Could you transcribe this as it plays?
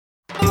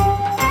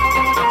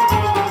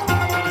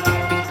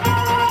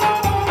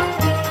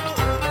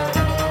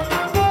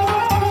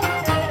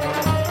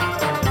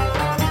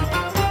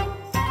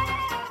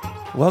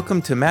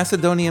Welcome to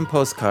Macedonian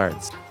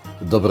Postcards.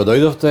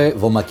 Dobrodojdovte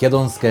vo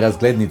Makedonska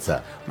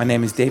razglednica. My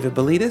name is David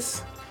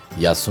Belidis.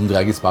 Ja sam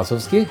Dragi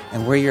Spasovski.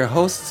 And we're your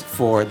hosts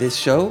for this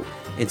show.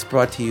 It's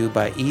brought to you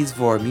by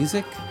Izvor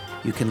Music.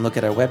 You can look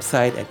at our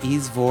website at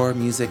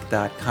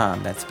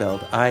izvormusic.com. That's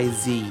spelled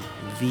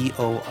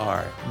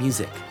I-Z-V-O-R,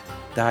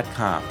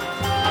 music.com.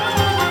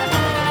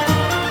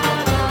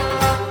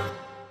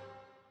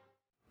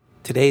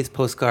 Today's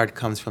postcard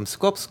comes from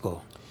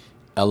Skopsko.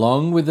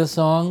 Along with the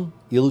song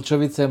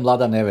Ilčovice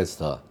Mlada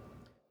nevesto.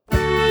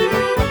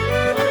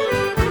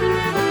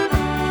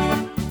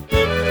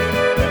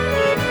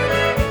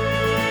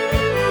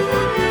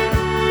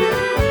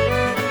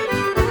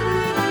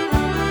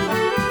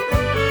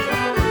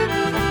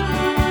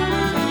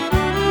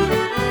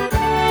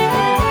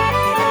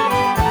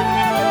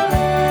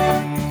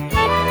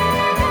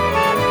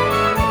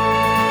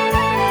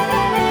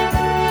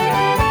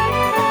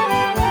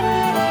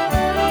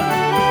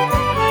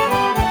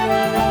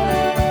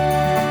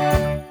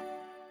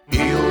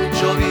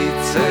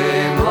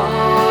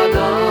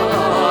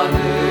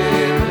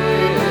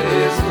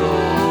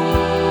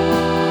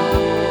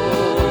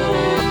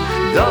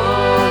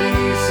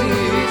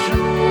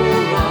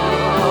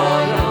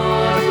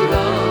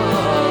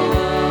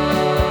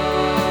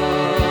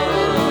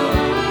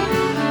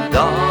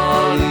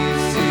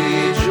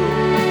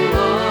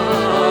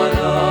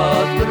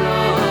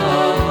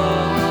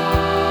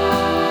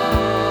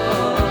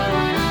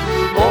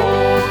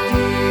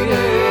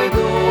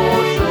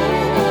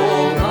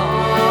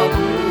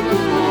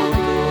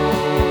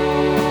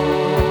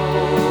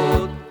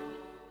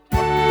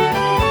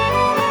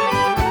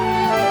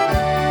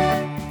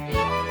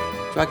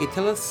 Dragi,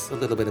 tell us a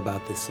little bit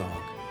about this song.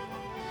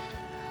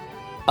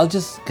 I'll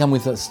just come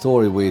with a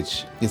story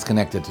which is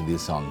connected to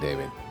this song,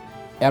 David.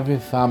 Every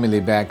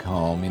family back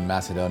home in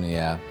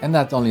Macedonia, and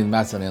not only in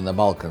Macedonia, in the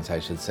Balkans, I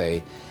should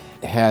say,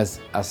 has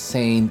a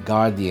saint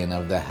guardian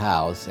of the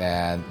house,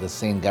 and the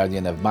saint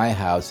guardian of my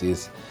house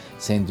is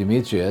Saint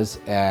Demetrius,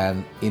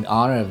 and in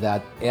honor of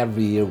that,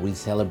 every year we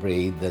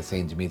celebrate the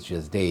Saint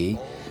Demetrius Day,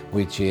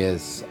 which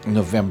is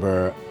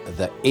November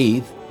the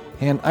 8th.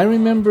 And I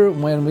remember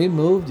when we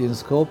moved in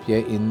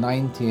Skopje in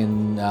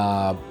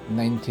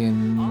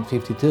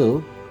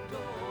 1952,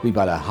 we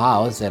bought a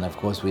house, and of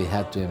course we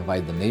had to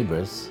invite the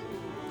neighbors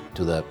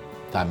to the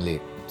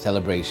family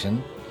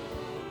celebration.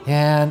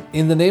 And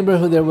in the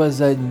neighborhood there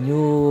was a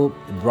new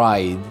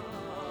bride.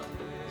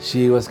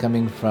 She was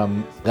coming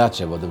from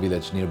Dračevo, the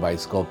village nearby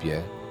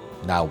Skopje,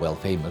 now well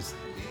famous.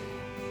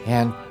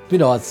 And you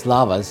know, at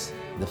Slavas,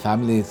 the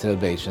family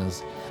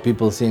celebrations,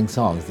 people sing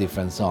songs,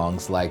 different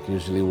songs, like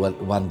usually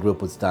one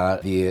group would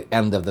start, the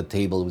end of the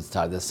table would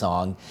start the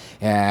song,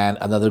 and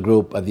another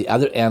group at the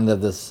other end of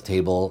this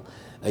table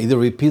either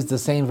repeats the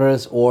same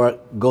verse or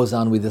goes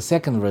on with the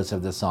second verse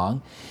of the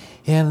song.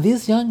 And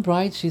this young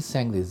bride, she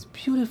sang this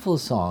beautiful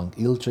song,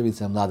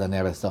 Ilčovice Mlada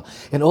nevesto.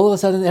 And all of a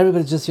sudden,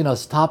 everybody just,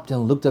 stopped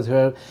and looked at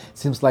her.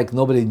 Seems like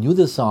nobody knew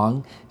the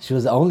song. She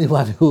was the only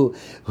one who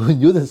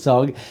knew the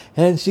song.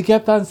 And she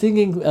kept on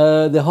singing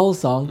the whole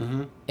song.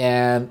 Mm-hmm.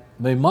 And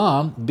my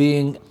mom,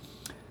 being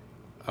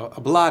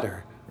a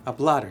blotter,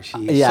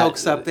 she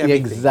soaks up everything.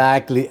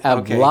 Exactly,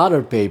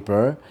 blotter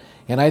paper.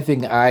 And I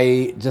think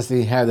I just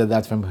inherited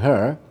that from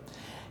her.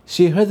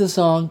 She heard the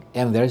song,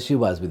 and there she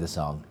was with the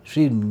song.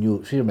 She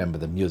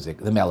remembered the music,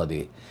 the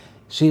melody.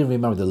 She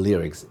remembered the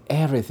lyrics,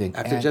 everything.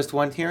 After just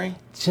one hearing?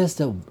 Just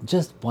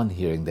one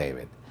hearing,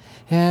 David.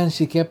 And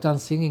she kept on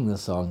singing the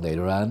song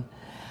later on.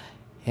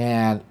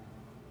 And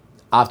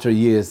after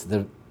years,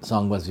 the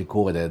song was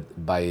recorded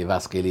by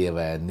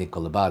Vaskelieva and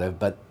Nikola Barev.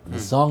 But the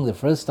song, the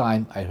first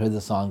time I heard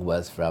the song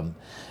was from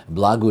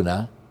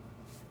Blaguna,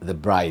 the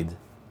bride,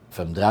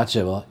 from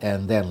Dračevo,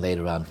 and then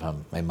later on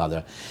from my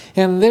mother.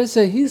 And there's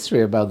a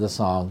history about the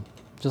song,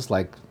 just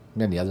like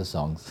many other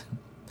songs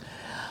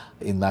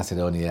in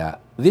Macedonia.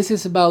 This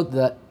is about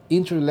the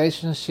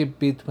interrelationship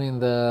between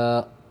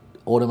the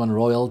Ottoman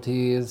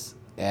royalties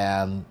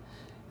and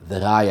the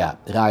Raya.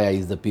 Raya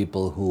is the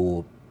people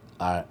who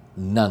are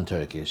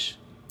non-Turkish,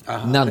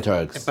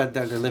 non-Turks. But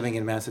they're living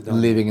in Macedonia.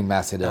 Living in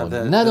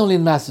Macedonia. Not only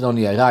in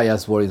Macedonia,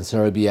 Rayas were in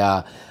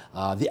Serbia,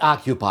 the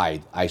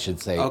occupied, I should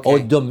say, or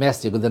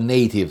domestic, with the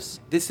natives.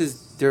 This is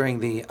during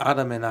the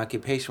Ottoman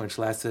occupation, which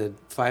lasted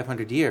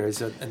 500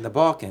 years in the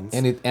Balkans.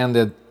 And it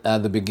ended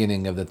at the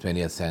beginning of the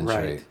 20th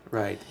century.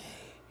 Right.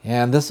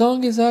 And the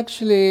song is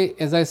actually,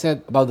 as I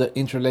said, about the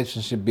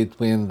interrelationship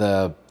between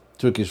the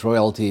Turkish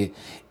royalty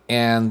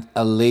and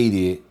a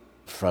lady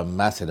from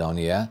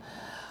Macedonia.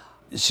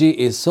 She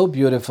is so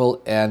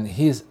beautiful, and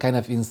he's kind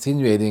of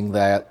insinuating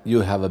that you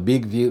have a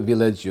big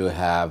village, you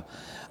have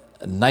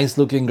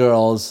nice-looking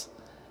girls,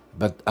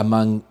 but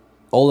among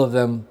all of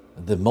them,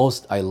 the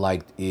most I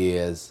liked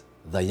is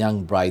the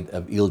young bride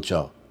of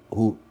Ilčo,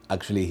 who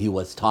actually he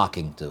was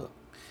talking to.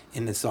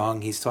 In the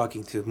song, he's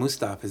talking to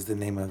Mustaf, is the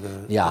name of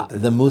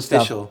the Mustaf,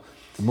 official.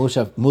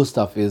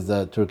 Mustaf is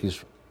the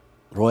Turkish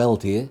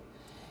royalty,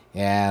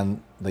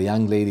 and the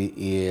young lady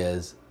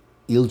is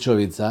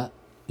Ilčovica,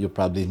 you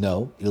probably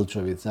know,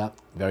 Ilchovica,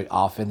 very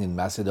often in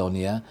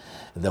Macedonia,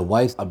 the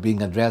wives are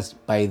being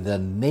addressed by the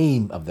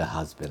name of the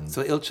husband.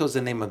 So Ilcho is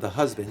the name of the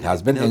husband.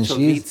 And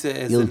she's Ilchovica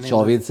is the name of...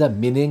 Ilchovica,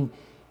 meaning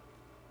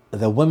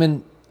the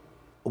woman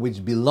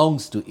which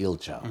belongs to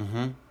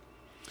Ilcha.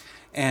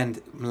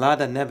 And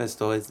Mlada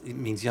Nevesto it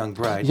means young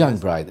bride. Young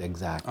bride,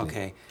 exactly.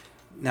 Okay.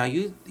 Now,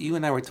 you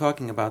and I were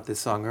talking about this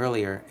song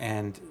earlier,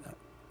 and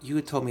you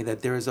had told me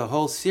that there is a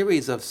whole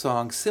series of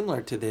songs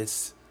similar to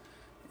this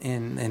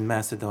in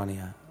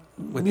Macedonia,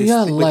 with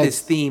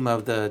this theme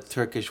of the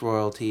Turkish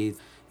royalty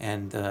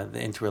and the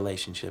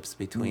interrelationships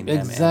between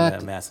them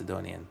and the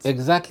Macedonians.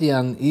 Exactly.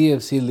 On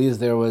EFC list,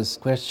 there was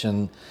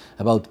question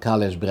about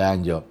Kales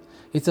Branjo.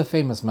 It's a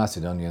famous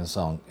Macedonian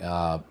song,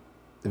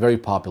 very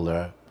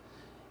popular.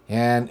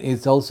 And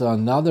it's also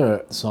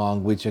another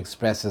song which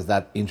expresses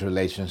that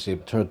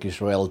interrelationship. Turkish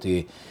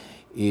royalty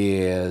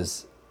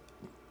is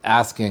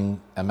asking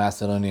a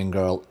Macedonian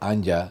girl,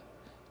 Anja,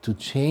 to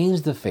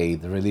change the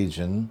faith, the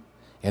religion,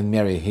 and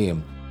marry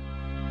him.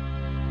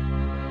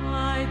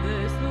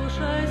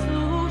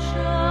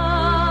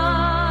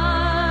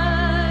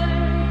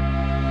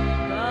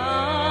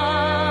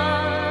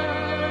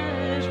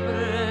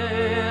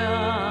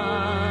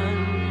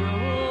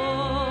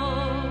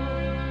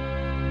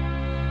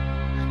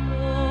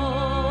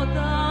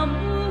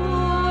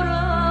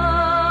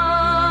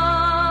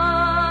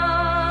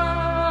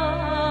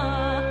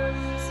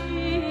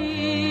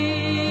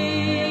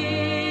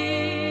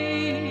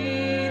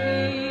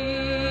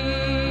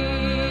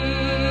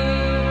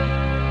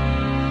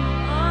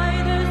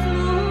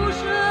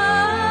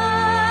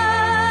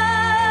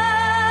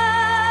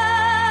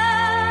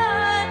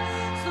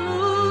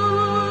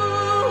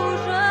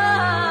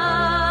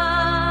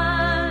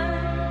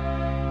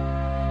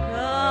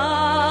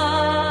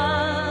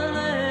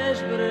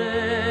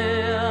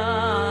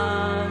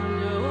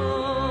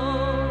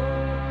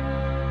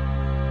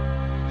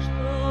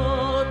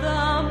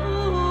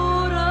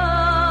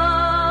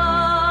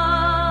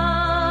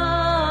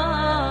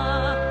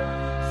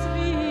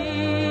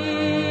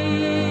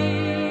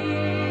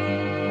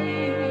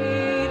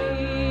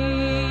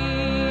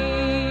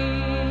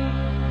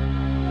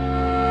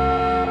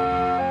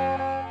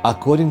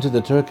 According to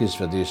the Turkish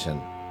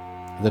tradition,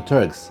 the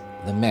Turks,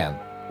 the men,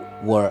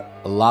 were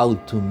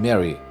allowed to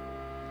marry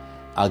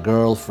a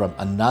girl from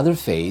another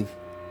faith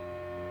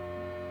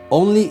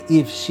only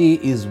if she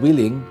is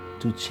willing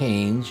to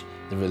change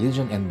the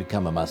religion and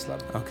become a Muslim.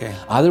 Okay.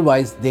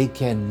 Otherwise, they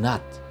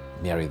cannot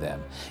marry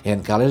them.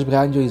 And Kales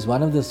Branjo is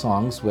one of the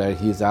songs where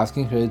he is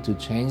asking her to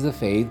change the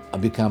faith,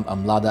 become a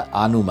Mlada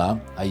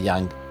Anuma, a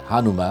young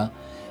Hanuma,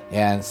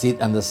 and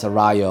sit on the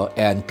Sarayo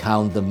and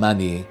count the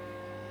money.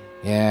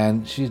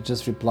 And she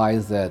just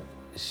replies that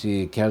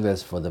she cares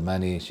less for the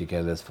money, she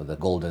cares less for the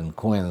golden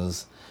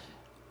coins.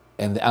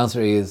 And the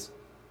answer is,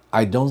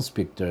 I don't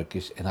speak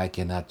Turkish and I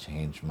cannot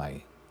change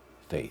my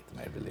faith,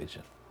 my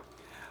religion.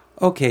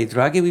 Okay,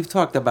 Dragi, we've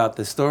talked about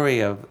the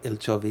story of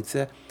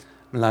Ilchovice,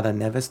 Mlada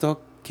Nevesto.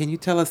 Can you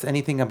tell us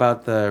anything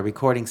about the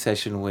recording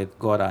session with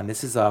Goran?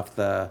 This is off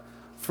the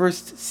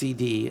first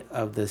CD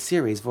of the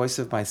series, Voice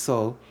of My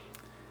Soul.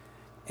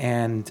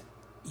 And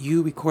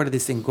you recorded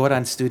this in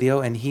Goran's studio,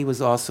 and he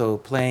was also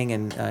playing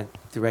and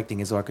directing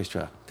his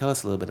orchestra. Tell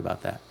us a little bit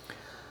about that.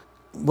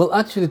 Well,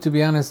 actually, to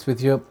be honest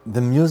with you,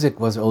 the music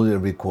was already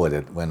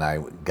recorded when I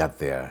got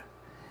there.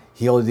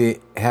 He already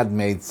had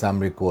made some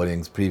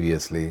recordings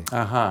previously.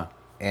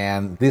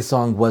 And this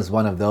song was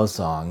one of those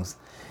songs.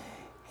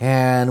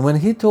 And when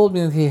he told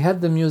me that he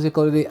had the music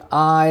already,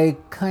 I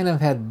kind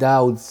of had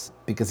doubts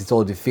because it's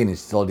already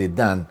finished, it's already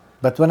done.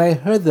 But when I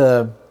heard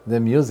the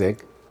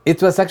music, it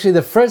was actually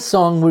the first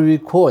song we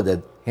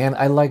recorded, and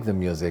I like the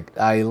music.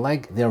 I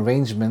like the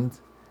arrangement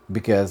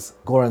because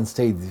Goran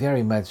stayed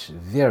very much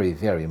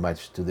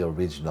to the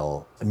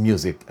original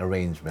music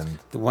arrangement.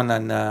 The one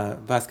on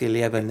Vasco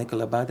Ilieva and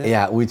Nicola Bade?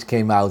 Yeah, which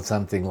came out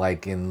something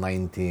like in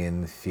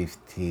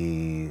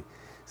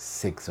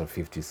 1956 or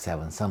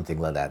 57, something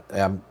like that.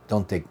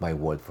 Don't take my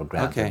word for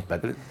granted. Okay,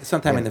 but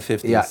sometime in the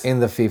 50s. Yeah, in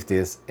the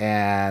 50s.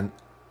 And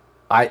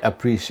I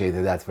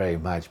appreciated that very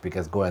much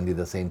because Goran did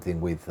the same thing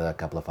with a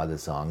couple of other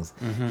songs.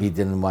 Mm-hmm. He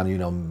didn't want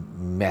to,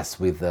 mess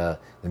with the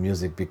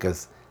music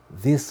because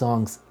these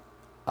songs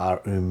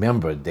are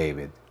remembered,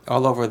 David.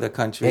 All over the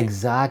country.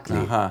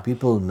 Exactly.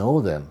 People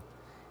know them.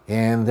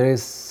 And there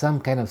is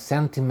some kind of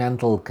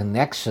sentimental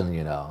connection,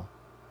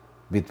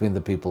 between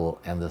the people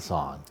and the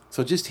song.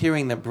 So just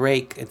hearing the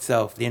break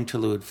itself, the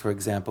interlude, for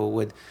example,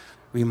 would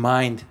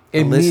remind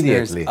the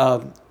listeners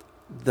of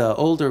the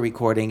older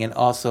recording and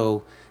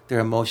also their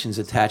emotions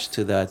attached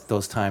to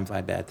those times,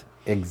 I bet.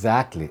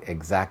 Exactly.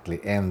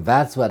 And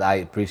that's what I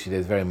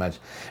appreciated very much.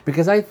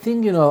 Because I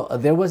think,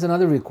 there was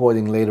another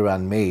recording later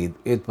on made.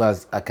 It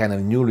was a kind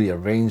of newly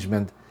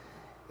arrangement.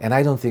 And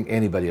I don't think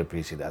anybody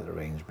appreciated that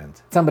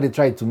arrangement. Somebody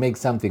tried to make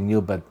something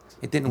new, but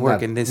it didn't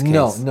work in this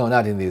case. No,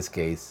 not in this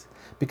case.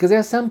 Because there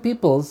are some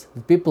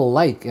people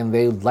like, and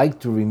they would like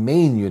to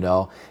remain,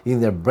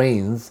 in their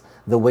brains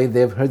the way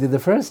they've heard it the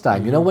first time.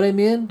 Mm-hmm. You know what I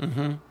mean?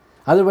 Mm-hmm.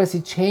 Otherwise,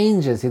 it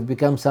changes. It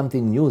becomes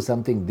something new,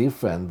 something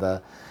different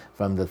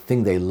from the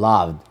thing they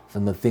loved,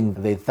 from the thing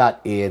they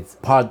thought it's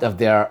part of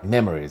their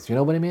memories. You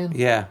know what I mean?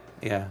 Yeah.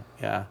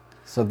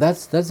 So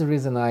that's the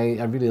reason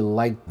I really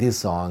like this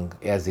song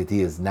as it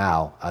is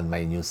now on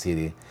my new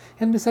CD.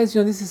 And besides,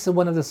 this is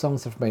one of the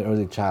songs of my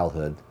early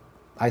childhood.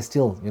 I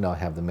still,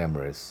 have the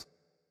memories.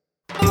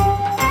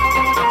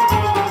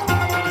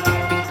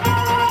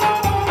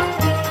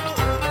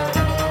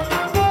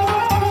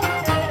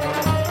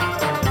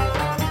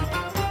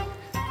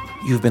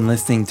 You've been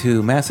listening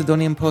to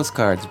Macedonian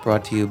Postcards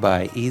brought to you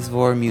by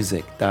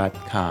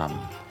izvormusic.com.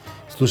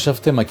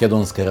 Слушавте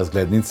Македонска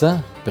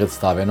разгледница,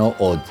 представено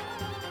од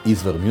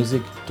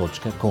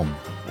izvormusic.com.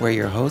 We're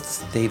your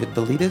hosts, David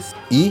Belidis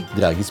и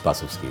Драги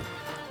Спасовски.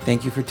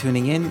 Thank you for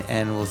tuning in,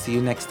 and we'll see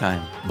you next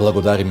time.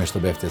 Благодариме што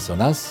бевте со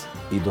нас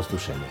и до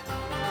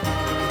слушање.